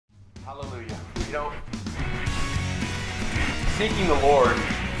You know, seeking the Lord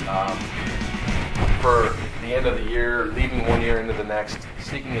for the end of the year, leaving one year into the next,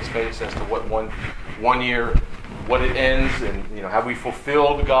 seeking His face as to what one year, what it ends, and have we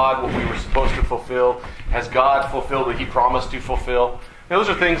fulfilled God what we were supposed to fulfill? Has God fulfilled what He promised to fulfill? Those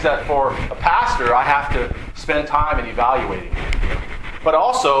are things that for a pastor I have to spend time in evaluating. But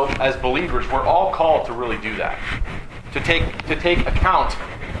also, as believers, we're all called to really do that. To take account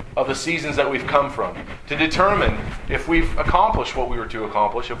of the seasons that we've come from. To determine if we've accomplished what we were to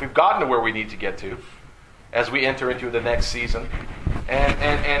accomplish, if we've gotten to where we need to get to as we enter into the next season.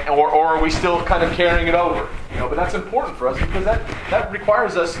 Or are we still kind of carrying it over? But that's important for us because that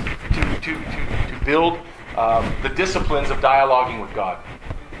requires us to build the disciplines of dialoguing with God.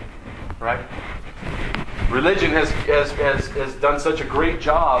 Right? Religion has done such a great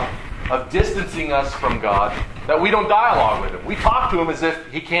job of distancing us from God that we don't dialogue with Him. We talk to Him as if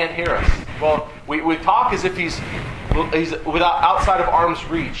He can't hear us. Well, we talk as if He's outside of arm's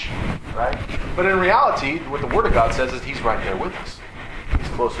reach, right? But in reality, what the Word of God says is He's right there with us. He's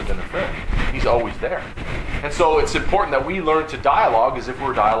closer than a friend. He's always there. And so it's important that we learn to dialogue as if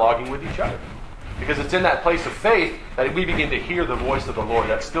we're dialoguing with each other. Because it's in that place of faith that we begin to hear the voice of the Lord,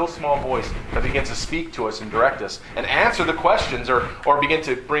 that still small voice that begins to speak to us and direct us and answer the questions or begin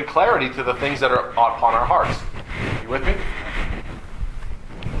to bring clarity to the things that are upon our hearts. You with me?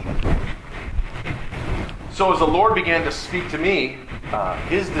 So as the Lord began to speak to me,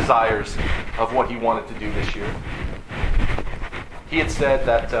 His desires of what He wanted to do this year, He had said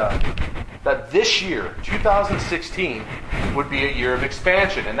that this year, 2016, would be a year of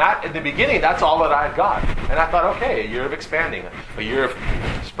expansion. And that, in the beginning, that's all that I had got. And I thought, okay, a year of expanding, a year of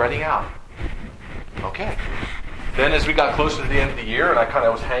spreading out. Okay. Then as we got closer to the end of the year, and I kind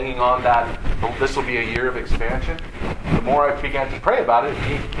of was hanging on that, this will be a year of expansion, the more I began to pray about it,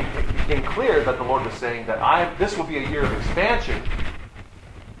 it became clear that the Lord was saying that this will be a year of expansion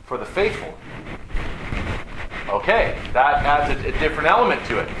for the faithful. Okay, that adds a different element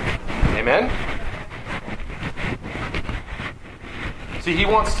to it. Amen? See, He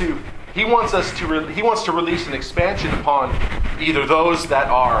wants to release an expansion upon either those that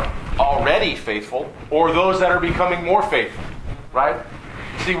are already faithful or those that are becoming more faithful, right?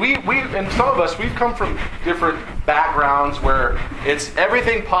 See, we and some of us, we've come from different backgrounds where it's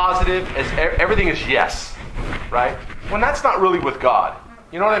everything positive, everything is yes, right? When that's not really with God.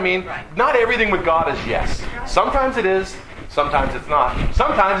 You know what I mean? Right. Not everything with God is yes. Sometimes it is, sometimes it's not.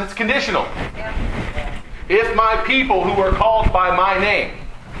 Sometimes it's conditional. If my people who are called by my name.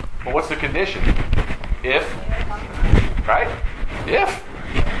 Well, what's the condition? If. Right? If.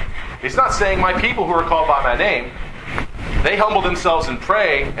 He's not saying my people who are called by my name, they humble themselves and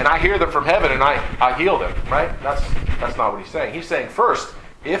pray, and I hear them from heaven and I heal them. Right? That's not what He's saying. He's saying first,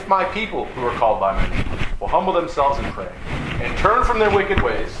 if my people who are called by my name will humble themselves and pray and turn from their wicked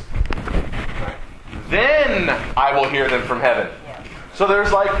ways, right, then I will hear them from heaven. So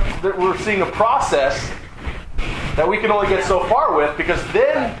we're seeing a process that we can only get so far with, because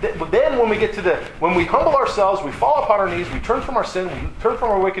then when we humble ourselves, we fall upon our knees, we turn from our sin, we turn from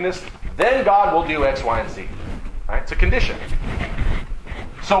our wickedness, then God will do X, Y, and Z. Right? It's a condition.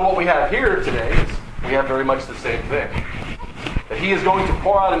 So what we have here today is we have very much the same thing. That He is going to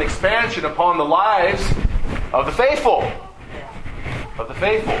pour out an expansion upon the lives of the faithful. Of the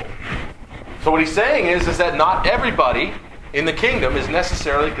faithful. So what He's saying is that not everybody in the kingdom is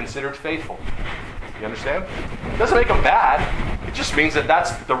necessarily considered faithful. You understand? It doesn't make them bad. It just means that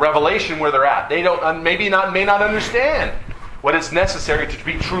that's the revelation where they're at. They may not understand what is necessary to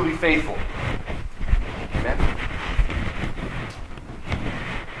be truly faithful. Amen?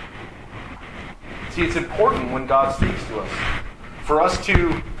 See, it's important when God speaks to us for us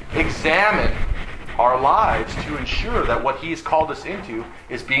to examine our lives to ensure that what He has called us into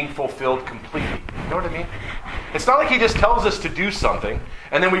is being fulfilled completely. You know what I mean? It's not like He just tells us to do something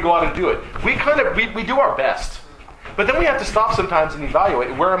and then we go out and do it. We do our best. But then we have to stop sometimes and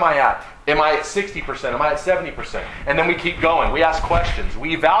evaluate, where am I at? Am I at 60%? Am I at 70%? And then we keep going. We ask questions.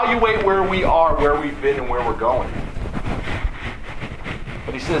 We evaluate where we are, where we've been, and where we're going.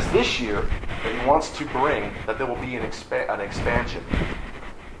 But He says this year that He wants to bring, that there will be an expansion.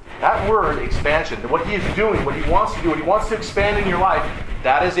 That word, expansion, what He is doing, what He wants to do, what He wants to expand in your life,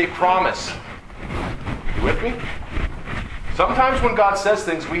 that is a promise. You with me? Sometimes when God says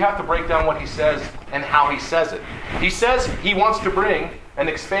things, we have to break down what He says and how He says it. He says He wants to bring an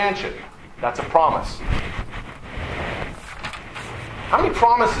expansion. That's a promise. How many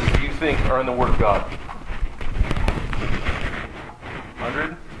promises do you think are in the Word of God?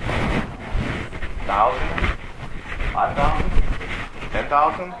 100? 1,000? 5,000?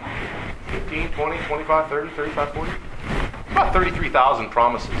 10,000? 15, 20, 25, 30, 35, 40. About 33,000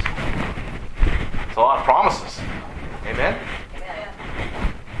 promises. It's a lot of promises. Amen?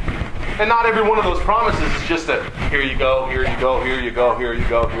 And not every one of those promises is just a, here you go, here you go, here you go, here you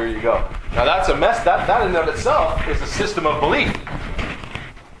go, here you go. Now that's a mess. That in and of itself is a system of belief.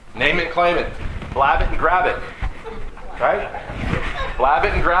 Name it, claim it. Blab it and grab it. Right? Blab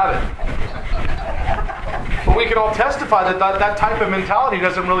it and grab it. But we can all testify that type of mentality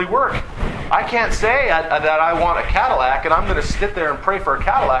doesn't really work. I can't say that I want a Cadillac and I'm going to sit there and pray for a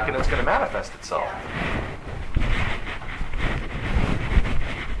Cadillac and it's going to manifest itself.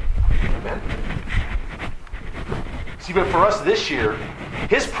 Amen? See, but for us this year,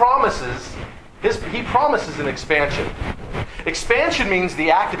 He promises an expansion. Expansion means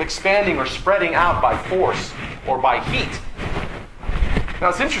the act of expanding or spreading out by force or by heat. Now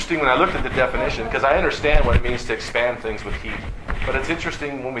it's interesting when I looked at the definition, because I understand what it means to expand things with heat. But it's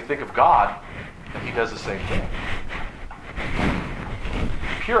interesting when we think of God, that He does the same thing.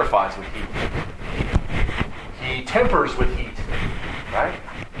 He purifies with heat. He tempers with heat. Right?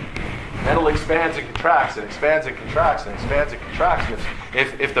 Metal expands and contracts and expands and contracts and expands and contracts.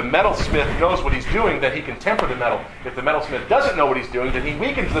 And if the metalsmith knows what he's doing, then he can temper the metal. If the metalsmith doesn't know what he's doing, then he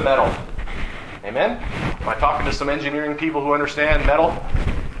weakens the metal. Amen? Am I talking to some engineering people who understand metal?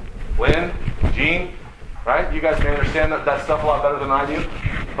 Lynn, Gene, right? You guys may understand that stuff a lot better than I do.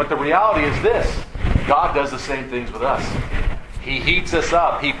 But the reality is this. God does the same things with us. He heats us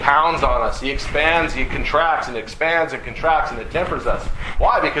up. He pounds on us. He expands, He contracts, and expands and contracts, and it tempers us.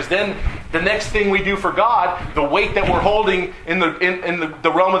 Why? Because then the next thing we do for God, the weight that we're holding in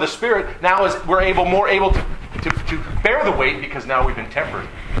the realm of the Spirit, now is we're more able to bear the weight because now we've been tempered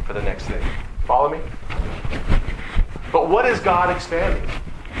for the next thing. Follow me? But what is God expanding?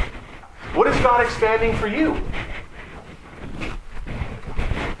 What is God expanding for you?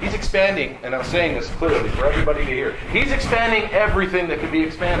 He's expanding, and I'm saying this clearly for everybody to hear. He's expanding everything that can be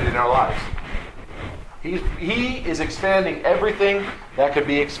expanded in our lives. He is expanding everything that could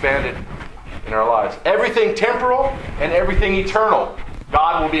be expanded in our lives. Everything temporal and everything eternal,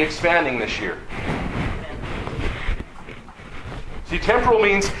 God will be expanding this year. See, temporal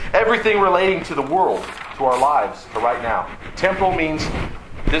means everything relating to the world, to our lives, to right now. Temporal means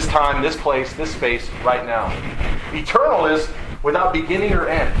this time, this place, this space, right now. Eternal is without beginning or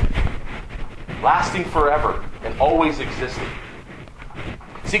end, lasting forever and always existing.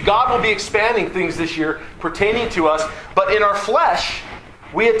 See, God will be expanding things this year pertaining to us, but in our flesh,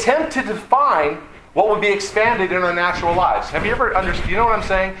 we attempt to define what would be expanded in our natural lives. Have you ever understood? You know what I'm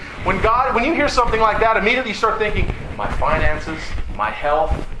saying? When you hear something like that, immediately you start thinking, my finances, my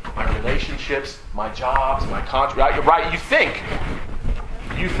health, my relationships, my jobs, my contract. Right? You think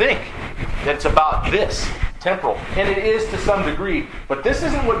that it's about this, temporal. And it is to some degree, but this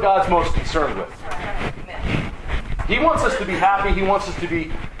isn't what God's most concerned with. He wants us to be happy. He wants us to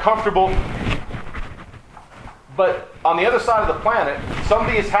be comfortable. But on the other side of the planet,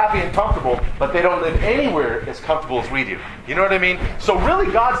 somebody is happy and comfortable, but they don't live anywhere as comfortable as we do. You know what I mean? So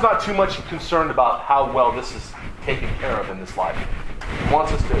really, God's not too much concerned about how well this is taken care of in this life. He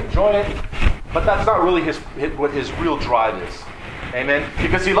wants us to enjoy it, but that's not really what His real drive is. Amen?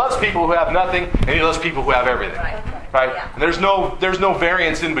 Because He loves people who have nothing, and He loves people who have everything. Right? Yeah. And there's no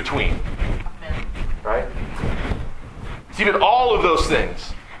variance in between. Right? See, but all of those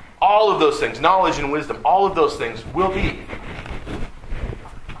things, knowledge and wisdom, all of those things will be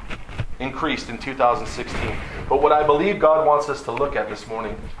increased in 2016. But what I believe God wants us to look at this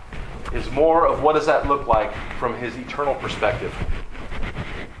morning is more of what does that look like from His eternal perspective.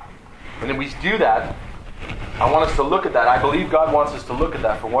 And then we do that, I want us to look at that. I believe God wants us to look at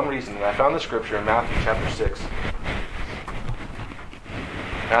that for one reason. And I found the scripture in Matthew chapter 6.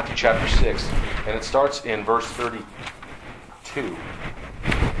 Matthew chapter 6. And it starts in verse 32.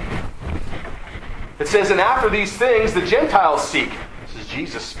 It says, and after these things the Gentiles seek. This is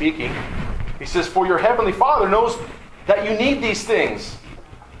Jesus speaking. He says, for your heavenly Father knows that you need these things.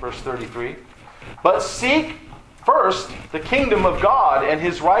 Verse 33. But seek first the kingdom of God and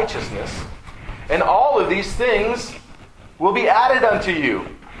His righteousness, and all of these things will be added unto you.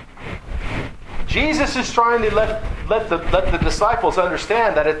 Jesus is trying to let the disciples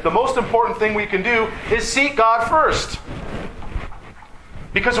understand that the most important thing we can do is seek God first.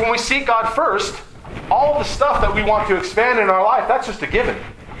 Because when we seek God first, all the stuff that we want to expand in our life, that's just a given.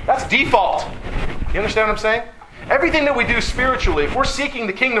 That's default. You understand what I'm saying? Everything that we do spiritually, if we're seeking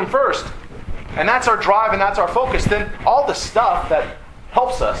the kingdom first, and that's our drive and that's our focus, then all the stuff that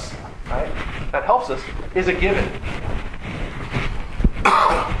helps us, right? That helps us is a given.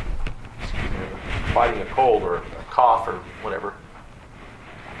 Excuse me, fighting a cold or a cough or whatever.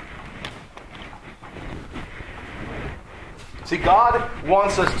 See, God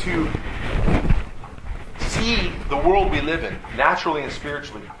wants us to see the world we live in, naturally and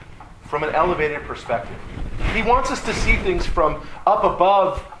spiritually, from an elevated perspective. He wants us to see things from up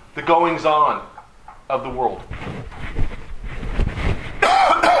above the goings-on of the world.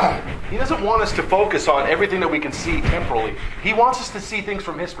 He doesn't want us to focus on everything that we can see temporally. He wants us to see things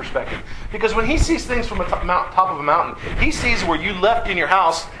from His perspective. Because when He sees things from the top of a mountain, He sees where you left in your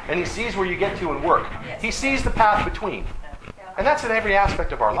house, and He sees where you get to in work. He sees the path between. And that's in every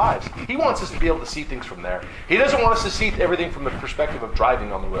aspect of our lives. He wants us to be able to see things from there. He doesn't want us to see everything from the perspective of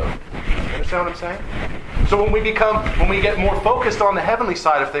driving on the road. You understand what I'm saying? So when we get more focused on the heavenly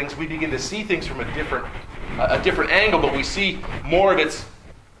side of things, we begin to see things from a different angle, but we see more of its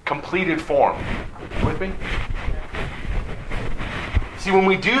completed form. With me? See, when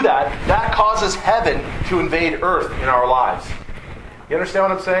we do that, that causes heaven to invade earth in our lives. You understand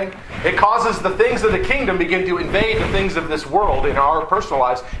what I'm saying? It causes the things of the kingdom begin to invade the things of this world in our personal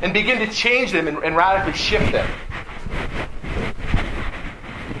lives and begin to change them and radically shift them.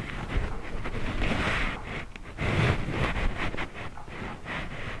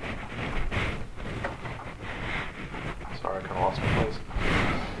 Sorry, I kind of lost my place.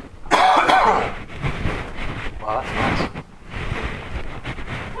 Wow, that's nice.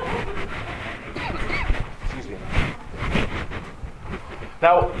 Excuse me.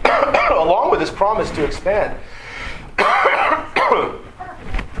 Now, along with His promise to expand,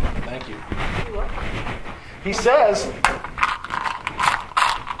 thank you. He says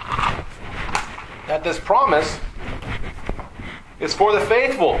that this promise is for the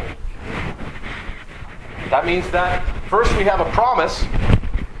faithful. That means that first we have a promise.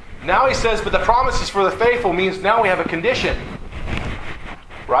 Now He says, but the promise is for the faithful means now we have a condition.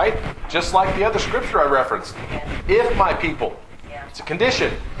 Right? Just like the other scripture I referenced. If my people. It's a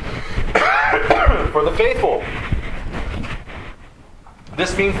condition for the faithful.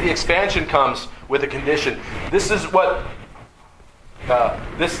 This means the expansion comes with a condition. This is what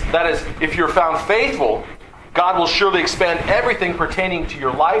that is, if you're found faithful, God will surely expand everything pertaining to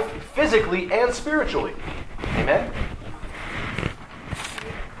your life, physically and spiritually. Amen?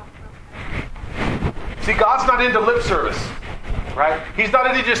 See, God's not into lip service, right? He's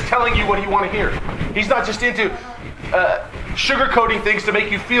not into just telling you what you want to hear. He's not just into sugarcoating things to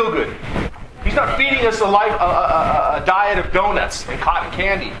make you feel good. He's not feeding us a diet of donuts and cotton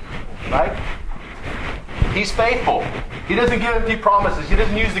candy, right? He's faithful. He doesn't give empty promises. He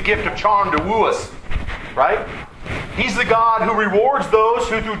doesn't use the gift of charm to woo us, right? He's the God who rewards those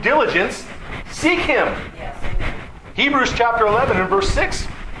who through diligence seek Him. Hebrews chapter 11 and verse 6.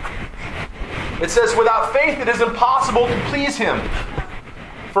 It says, without faith it is impossible to please Him.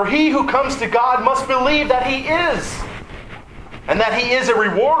 For he who comes to God must believe that He is, and that He is a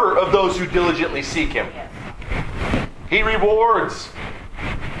rewarder of those who diligently seek Him. He rewards.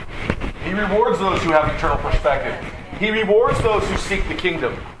 He rewards those who have eternal perspective. He rewards those who seek the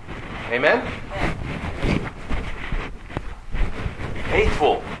kingdom. Amen?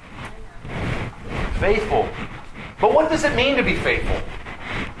 Faithful. Faithful. But what does it mean to be faithful?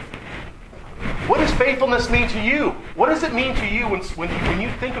 What does faithfulness mean to you? What does it mean to you when you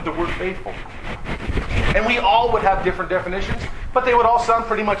think of the word faithful? And we all would have different definitions, but they would all sound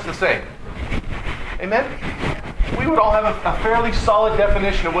pretty much the same. Amen? We would all have a fairly solid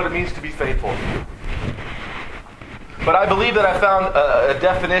definition of what it means to be faithful. But I believe that I found a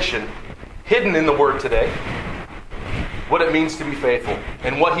definition hidden in the word today, what it means to be faithful,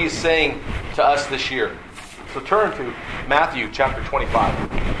 and what He's saying to us this year. So turn to Matthew chapter 25.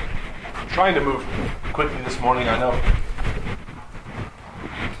 I'm trying to move quickly this morning, I know.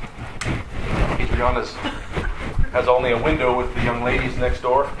 Adriana has only a window with the young ladies next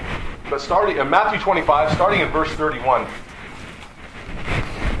door. But starting in Matthew 25, starting in verse 31.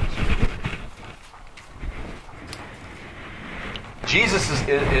 Jesus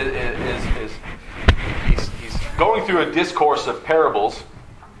he's going through a discourse of parables.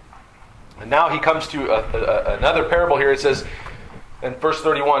 And now He comes to another parable here. It says in verse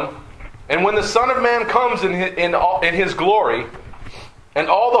 31, and when the Son of Man comes in His glory, and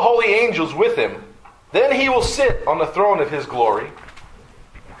all the holy angels with Him, then He will sit on the throne of His glory.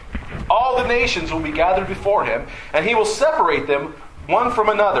 All the nations will be gathered before Him, and He will separate them one from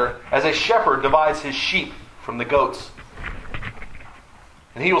another, as a shepherd divides his sheep from the goats.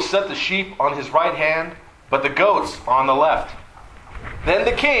 And He will set the sheep on His right hand, but the goats on the left. Then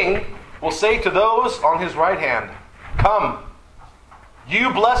the King will say to those on His right hand, come,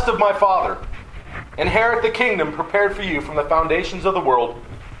 you blessed of my Father, inherit the kingdom prepared for you from the foundations of the world.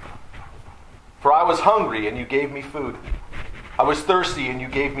 For I was hungry, and you gave me food. I was thirsty, and you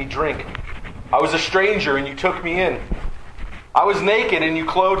gave me drink. I was a stranger, and you took me in. I was naked and you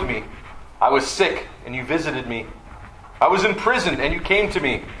clothed me. I was sick and you visited me. I was in prison and you came to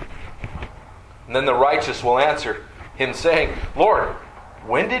me. And then the righteous will answer him saying, Lord,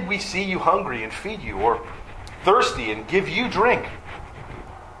 when did we see you hungry and feed you, or thirsty and give you drink?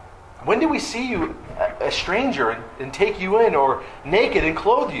 When did we see you a stranger and take you in, or naked and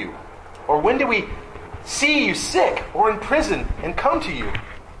clothe you? Or when did we see you sick or in prison and come to you?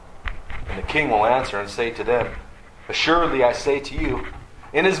 And the king will answer and say to them, Assuredly I say to you,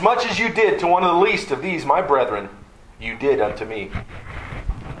 inasmuch as you did to one of the least of these my brethren, you did unto me.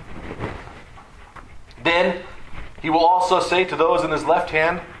 Then he will also say to those in his left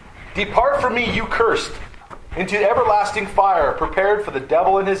hand, Depart from me, you cursed, into everlasting fire, prepared for the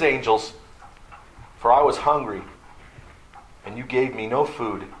devil and his angels. For I was hungry, and you gave me no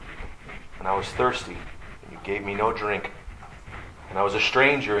food, and I was thirsty, and you gave me no drink. And I was a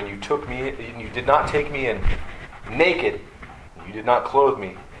stranger, and you did not take me in, naked, and you did not clothe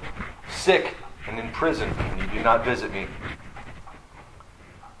me, sick and in prison, and you did not visit me.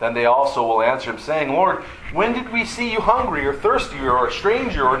 Then they also will answer him, saying, Lord, when did we see you hungry or thirsty or a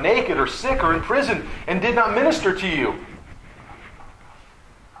stranger or naked or sick or in prison and did not minister to you?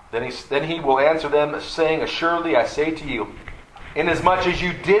 Then he will answer them, saying, Assuredly I say to you, inasmuch as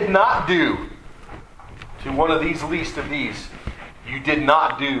you did not do to one of these least of these, you did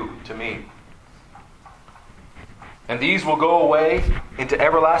not do to me. And these will go away into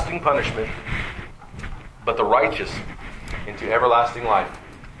everlasting punishment, but the righteous into everlasting life.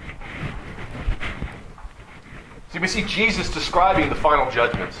 See, we see Jesus describing the final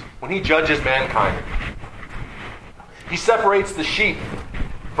judgments. When he judges mankind, he separates the sheep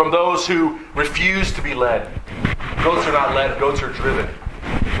from those who refuse to be led. Goats are not led, goats are driven.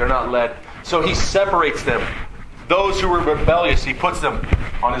 They're not led. So he separates them. Those who are rebellious, he puts them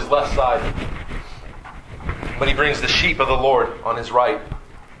on his left side. But he brings the sheep of the Lord on his right.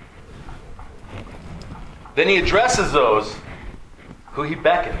 Then he addresses those who he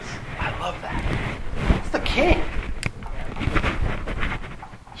beckons. I love that. It's the king.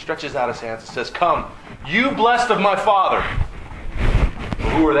 Stretches out his hands and says, Come, you blessed of my Father. Well,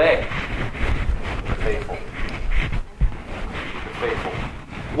 who are they? The faithful. The faithful.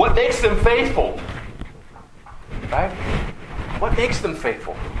 What makes them faithful? Right? What makes them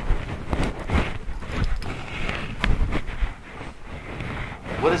faithful?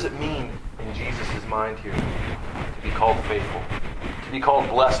 What does it mean in Jesus' mind here to be called faithful? To be called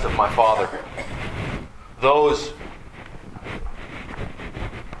blessed of my Father? Those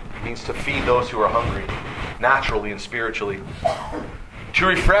means to feed those who are hungry, naturally and spiritually. To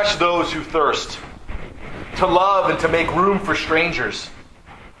refresh those who thirst. To love and to make room for strangers.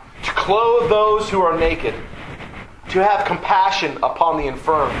 To clothe those who are naked. To have compassion upon the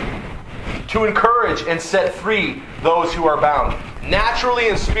infirm. To encourage and set free those who are bound. Naturally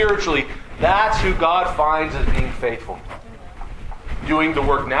and spiritually, that's who God finds as being faithful. Doing the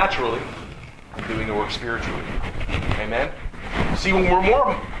work naturally and doing the work spiritually. Amen? See, when we're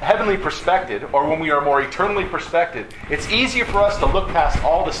more heavenly perspected, or when we are more eternally perspected, it's easier for us to look past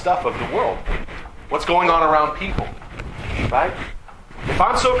all the stuff of the world. What's going on around people. Right? If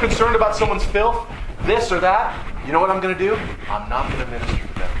I'm so concerned about someone's filth, this or that, you know what I'm going to do? I'm not going to minister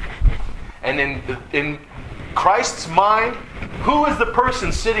to them. And in Christ's mind, who is the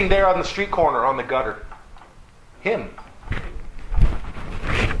person sitting there on the street corner, on the gutter? Him.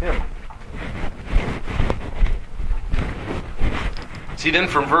 Him. See, then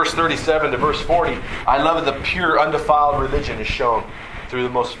from verse 37 to verse 40, I love that the pure, undefiled religion is shown through the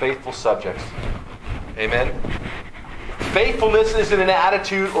most faithful subjects. Amen? Faithfulness isn't an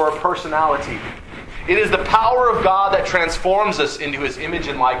attitude or a personality. It is the power of God that transforms us into His image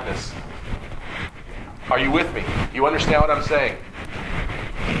and likeness. Are you with me? You understand what I'm saying?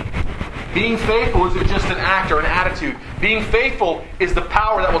 Being faithful isn't just an act or an attitude. Being faithful is the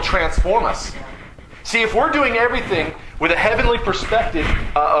power that will transform us. See, if we're doing everything with a heavenly perspective,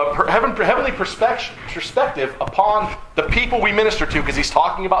 perspective upon the people we minister to, because he's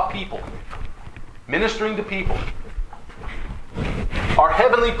talking about people, ministering to people, our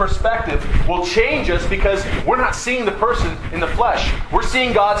heavenly perspective will change us because we're not seeing the person in the flesh. We're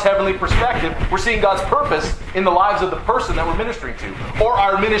seeing God's heavenly perspective. We're seeing God's purpose in the lives of the person that we're ministering to, or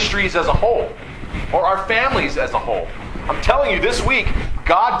our ministries as a whole, or our families as a whole. I'm telling you, this week,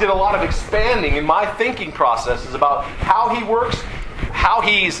 God did a lot of expanding in my thinking processes about how He works, how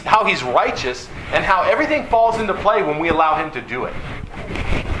He's righteous, and how everything falls into play when we allow Him to do it.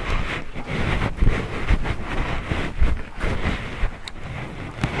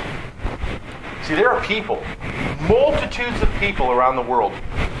 See, there are people, multitudes of people around the world,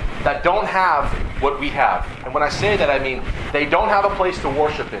 that don't have what we have. And when I say that, I mean they don't have a place to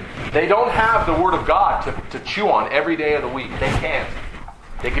worship in. They don't have the Word of God to chew on every day of the week. They can't.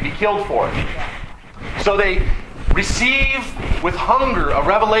 They could be killed for it. So they receive with hunger a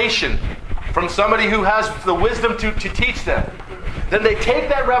revelation from somebody who has the wisdom to teach them. Then they take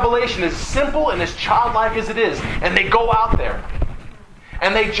that revelation, as simple and as childlike as it is, and they go out there.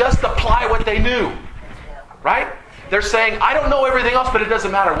 And they just apply what they knew. Right? They're saying, I don't know everything else, but it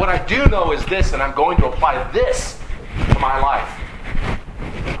doesn't matter. What I do know is this, and I'm going to apply this to my life.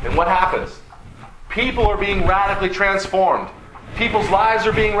 And what happens? People are being radically transformed. People's lives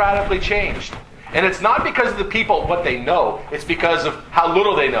are being radically changed. And it's not because of the people, what they know. It's because of how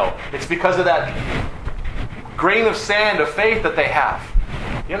little they know. It's because of that grain of sand of faith that they have.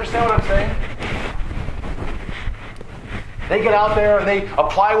 You understand what I'm saying? They get out there and they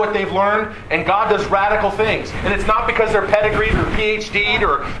apply what they've learned, and God does radical things. And it's not because they're pedigreed or PhD'd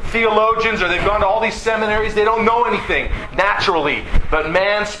or theologians or they've gone to all these seminaries. They don't know anything naturally. But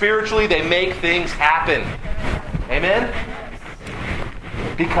man, spiritually, they make things happen. Amen?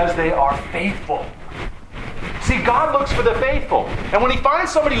 Because they are faithful. See, God looks for the faithful. And when He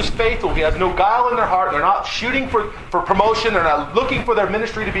finds somebody who's faithful, He has no guile in their heart, they're not shooting for promotion, they're not looking for their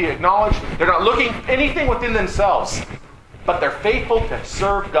ministry to be acknowledged, they're not looking anything within themselves. But they're faithful to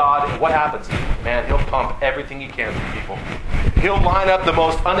serve God, and what happens? Man, He'll pump everything He can from people. He'll line up the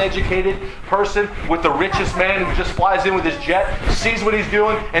most uneducated person with the richest man who just flies in with his jet, sees what he's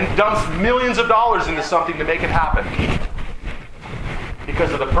doing, and dumps millions of dollars into something to make it happen.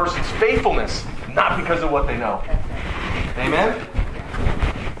 Because of the person's faithfulness, not because of what they know. Amen?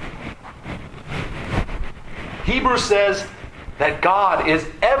 Hebrews says that God is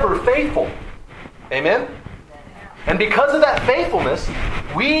ever faithful. Amen? And because of that faithfulness,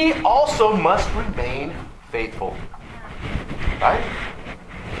 we also must remain faithful. Right?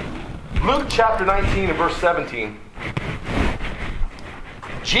 Luke chapter 19 and verse 17.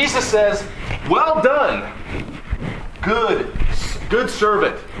 Jesus says, "Well done, good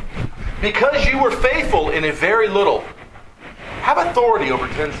servant. Because you were faithful in a very little, have authority over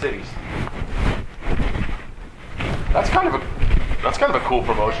 10 cities." That's kind of a cool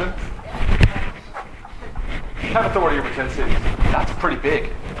promotion. Have authority over 10 cities. That's pretty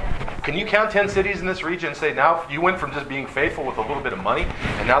big. Can you count 10 cities in this region and say, now you went from just being faithful with a little bit of money,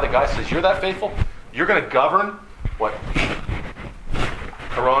 and now the guy says, you're that faithful? You're going to govern what?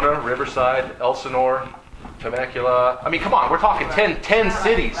 Corona, Riverside, Elsinore, Temecula. I mean, come on, we're talking 10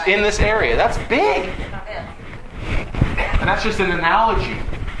 cities in this area. That's big. And that's just an analogy,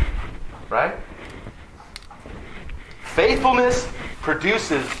 right? Faithfulness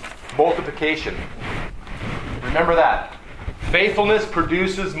produces multiplication. Remember that. Faithfulness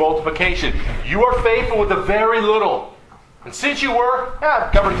produces multiplication. You are faithful with a very little. And since you were,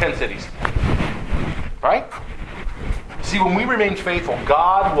 govern 10 cities. Right? See, when we remain faithful,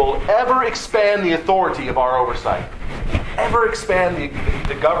 God will ever expand the authority of our oversight. Ever expand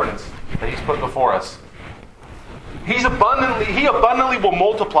the governance that He's put before us. He abundantly will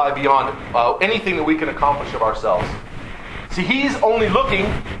multiply beyond anything that we can accomplish of ourselves. See, He's only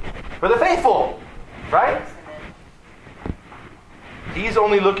looking for the faithful. Right? He's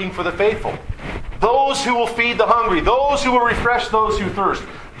only looking for the faithful. Those who will feed the hungry. Those who will refresh those who thirst.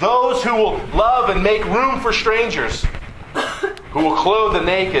 Those who will love and make room for strangers. Who will clothe the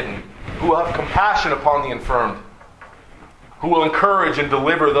naked. And who will have compassion upon the infirmed. Who will encourage and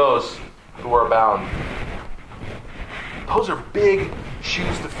deliver those who are bound. Those are big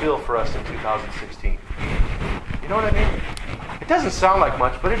shoes to fill for us in 2016. You know what I mean? It doesn't sound like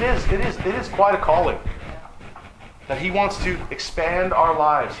much, but it is quite a calling. That He wants to expand our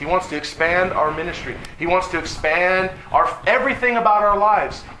lives. He wants to expand our ministry. He wants to expand everything about our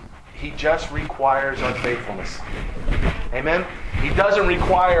lives. He just requires our faithfulness. Amen? He doesn't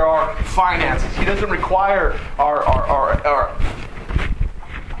require our finances. He doesn't require our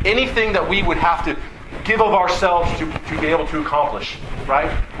anything that we would have to give of ourselves to be able to accomplish. Right?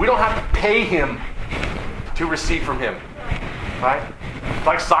 We don't have to pay Him to receive from Him. Right?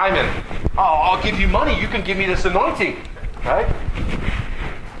 Like Simon. Oh, I'll give you money. You can give me this anointing. Right?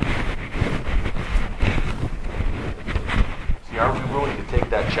 See, are we willing to take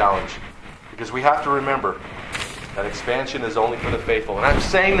that challenge? Because we have to remember that expansion is only for the faithful. And I'm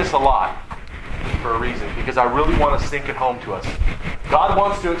saying this a lot for a reason. Because I really want to sink it home to us. God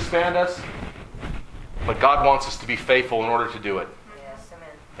wants to expand us. But God wants us to be faithful in order to do it. Yes,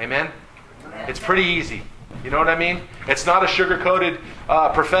 amen. Amen? It's pretty easy. You know what I mean? It's not a sugar-coated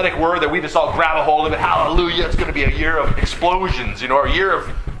prophetic word that we just all grab a hold of it. Hallelujah, it's going to be a year of explosions, or a year of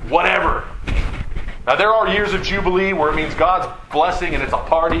whatever. Now, there are years of Jubilee where it means God's blessing and it's a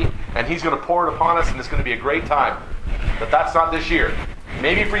party, and He's going to pour it upon us, and it's going to be a great time. But that's not this year.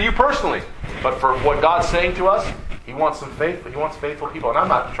 Maybe for you personally, but for what God's saying to us, He wants some faithful. He wants faithful people. And I'm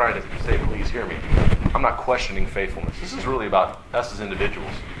not trying to say, please hear me. I'm not questioning faithfulness. This is really about us as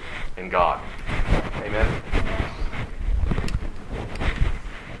individuals in God. Amen.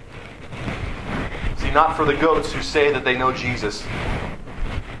 See, not for the goats who say that they know Jesus,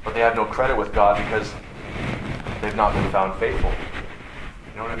 but they have no credit with God because they've not been found faithful.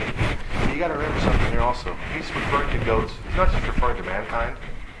 You know what I mean? You got to remember something here also. He's referring to goats. He's not just referring to mankind,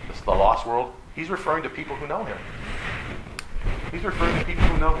 the lost world. He's referring to people who know Him. He's referring to people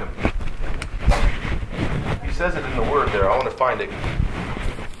who know Him. He says it in the Word there. I want to find it.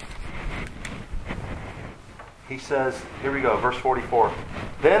 He says, here we go, verse 44.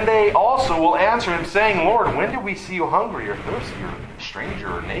 Then they also will answer Him, saying, Lord, when did we see you hungry or thirsty or a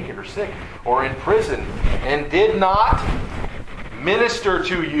stranger or naked or sick or in prison and did not minister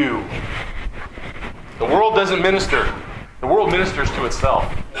to you? The world doesn't minister. The world ministers to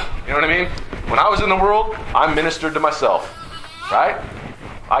itself. You know what I mean? When I was in the world, I ministered to myself. Right?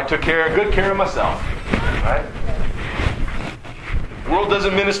 I took good care of myself. Right? The world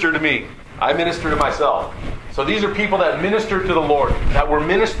doesn't minister to me. I minister to myself. So these are people that ministered to the Lord, that were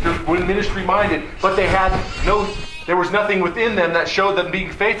ministry-minded, but there was nothing within them that showed them being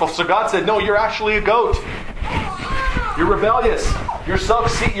faithful. So God said, no, you're actually a goat. You're rebellious. You're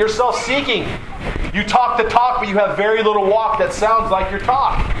self-seeking. You talk the talk, but you have very little walk that sounds like your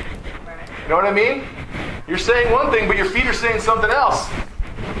talk. You know what I mean? You're saying one thing, but your feet are saying something else.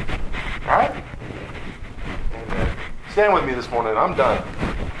 All right? Amen. Stand with me this morning. I'm done.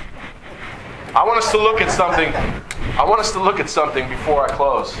 I want us to look at something. I want us to look at something before I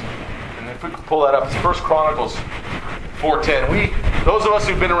close. And if we could pull that up, it's 1 Chronicles 4:10. Those of us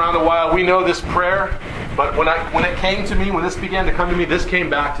who've been around a while, we know this prayer. But when it came to me, when this began to come to me, this came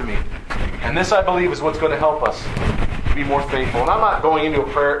back to me. And this, I believe, is what's going to help us to be more faithful. And I'm not going into a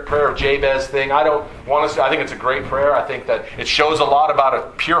prayer of Jabez thing. I don't want us to. I think it's a great prayer. I think that it shows a lot about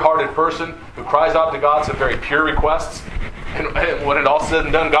a pure-hearted person who cries out to God some very pure requests. And when it all said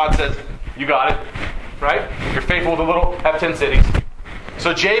and done, God says, you got it. Right? You're faithful with a little, have 10 cities.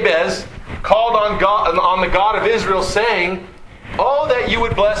 So Jabez called on the God of Israel, saying, oh, that you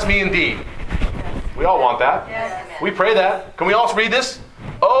would bless me indeed. We all want that. Yes. We pray that. Can we all read this?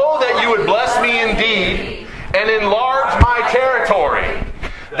 Oh, that you would bless me indeed and enlarge my territory,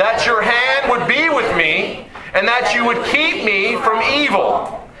 that your hand would be with me, and that you would keep me from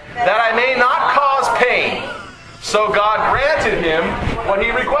evil, that I may not cause pain. So God granted him what he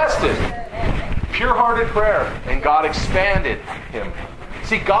requested. Pure-hearted prayer, and God expanded him.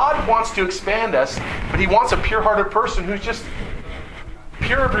 See, God wants to expand us, but He wants a pure-hearted person who's just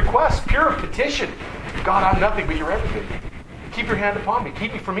pure of request, pure of petition. God, I'm nothing, but you're everything. Keep your hand upon me.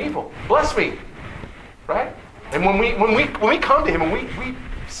 Keep me from evil. Bless me. Right? And when we come to Him and we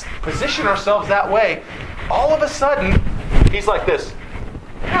position ourselves that way, all of a sudden, He's like this.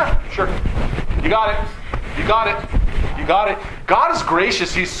 Yeah, sure. You got it. You got it. You got it. God is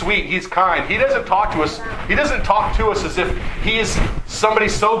gracious. He's sweet. He's kind. He doesn't talk to us. He doesn't talk to us as if He is somebody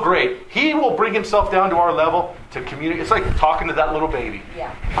so great. He will bring Himself down to our level to communicate. It's like talking to that little baby.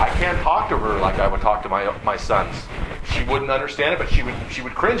 Yeah. I can't talk to her like I would talk to my sons. She wouldn't understand it, but she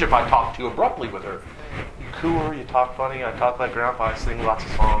would cringe if I talked too abruptly with her. You coo her. You talk funny. I talk like Grandpa. I sing lots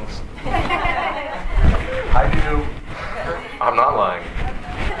of songs. I do. I'm not lying.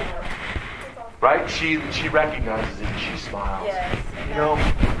 Right? She recognizes it and she smiles. Yes. You know,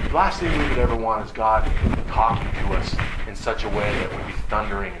 the last thing we would ever want is God talking to us in such a way that would be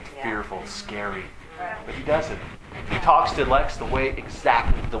thundering and fearful and scary. But He doesn't. He talks to Lex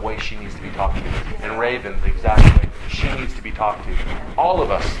exactly the way she needs to be talked to. And Raven, the exact way she needs to be talked to. All of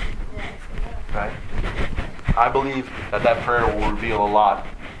us. Right? I believe that prayer will reveal a lot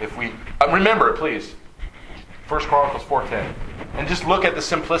if we... remember it, please. 1 Chronicles 4:10. And just look at the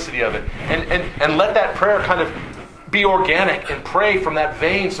simplicity of it. And let that prayer kind of be organic and pray from that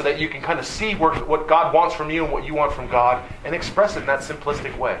vein so that you can kind of see what God wants from you and what you want from God and express it in that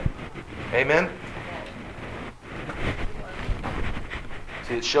simplistic way. Amen?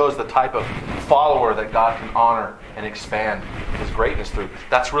 See, it shows the type of follower that God can honor and expand His greatness through.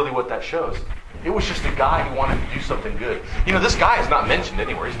 That's really what that shows. It was just a guy who wanted to do something good. You know, this guy is not mentioned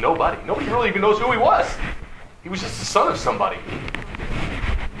anywhere. He's nobody. Nobody really even knows who he was. He was just the son of somebody.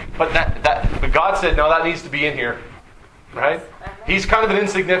 But but God said, no, that needs to be in here. Right? He's kind of an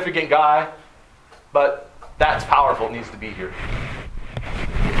insignificant guy, but that's powerful. It needs to be here.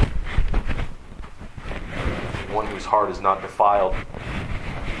 One whose heart is not defiled.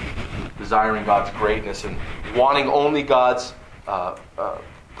 desiring God's greatness and wanting only God's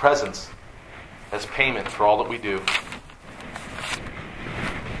presence as payment for all that we do.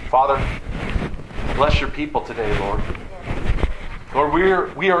 Father, bless your people today, Lord.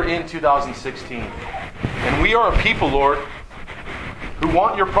 Lord, we are in 2016. And we are a people, Lord, who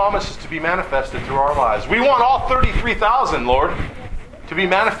want your promises to be manifested through our lives. We want all 33,000, Lord, to be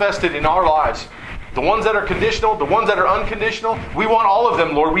manifested in our lives. The ones that are conditional, the ones that are unconditional, we want all of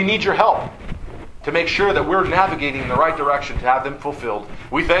them, Lord. We need your help to make sure that we're navigating in the right direction to have them fulfilled.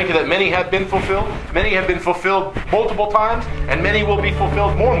 We thank you that many have been fulfilled, many have been fulfilled multiple times, and many will be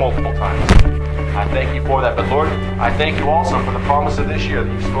fulfilled more multiple times. I thank you for that. But Lord, I thank you also for the promise of this year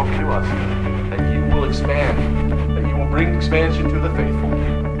that you've spoken to us, that you will expand, that you will bring expansion to the faithful.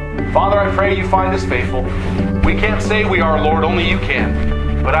 Father, I pray you find us faithful. We can't say we are, Lord, only you can.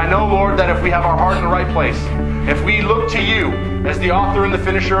 But I know, Lord, that if we have our heart in the right place, if we look to you as the author and the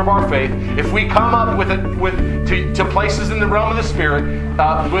finisher of our faith, if we come up to places in the realm of the Spirit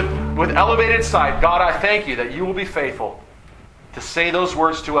with elevated sight, God, I thank you that you will be faithful to say those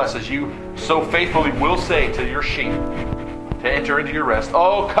words to us as you so faithfully will say to your sheep to enter into your rest.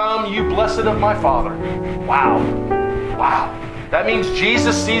 Oh, come, you blessed of my Father. Wow. Wow. That means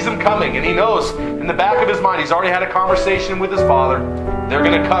Jesus sees them coming, and he knows in the back of his mind, he's already had a conversation with his Father. They're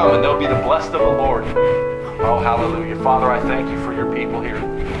going to come, and they'll be the blessed of the Lord. Oh, hallelujah. Father, I thank you for your people here.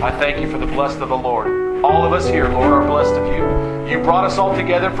 I thank you for the blessed of the Lord. All of us here, Lord, are blessed of you. You brought us all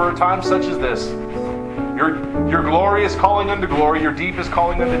together for a time such as this. Your glory is calling unto glory. Your deep is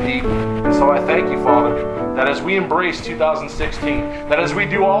calling unto deep. And so I thank you, Father, that as we embrace 2016, that as we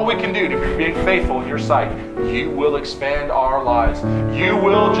do all we can do to be being faithful in your sight, you will expand our lives. You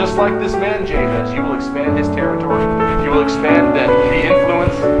will, just like this man Jabez, you will expand his territory. You will expand the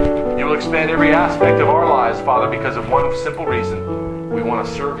influence. You will expand every aspect of our lives, Father, because of one simple reason. We want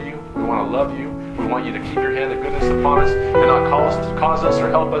to serve you. We want to love you. We want you to keep your hand of goodness upon us and not cause us or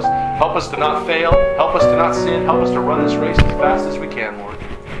help us. Help us to not fail. Help us to not sin. Help us to run this race as fast as we can, Lord.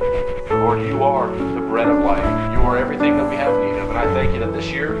 Lord, you are the bread of life. You are everything that we have need of. And I thank you that this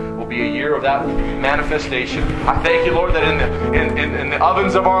year will be a year of that manifestation. I thank you, Lord, that in the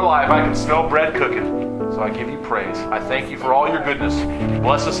ovens of our life I can smell bread cooking. So I give you praise. I thank you for all your goodness.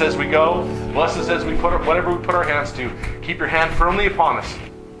 Bless us as we go. Bless us as we whatever we put our hands to. Keep your hand firmly upon us.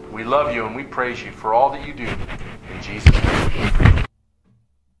 We love you and we praise you for all that you do. In Jesus' name.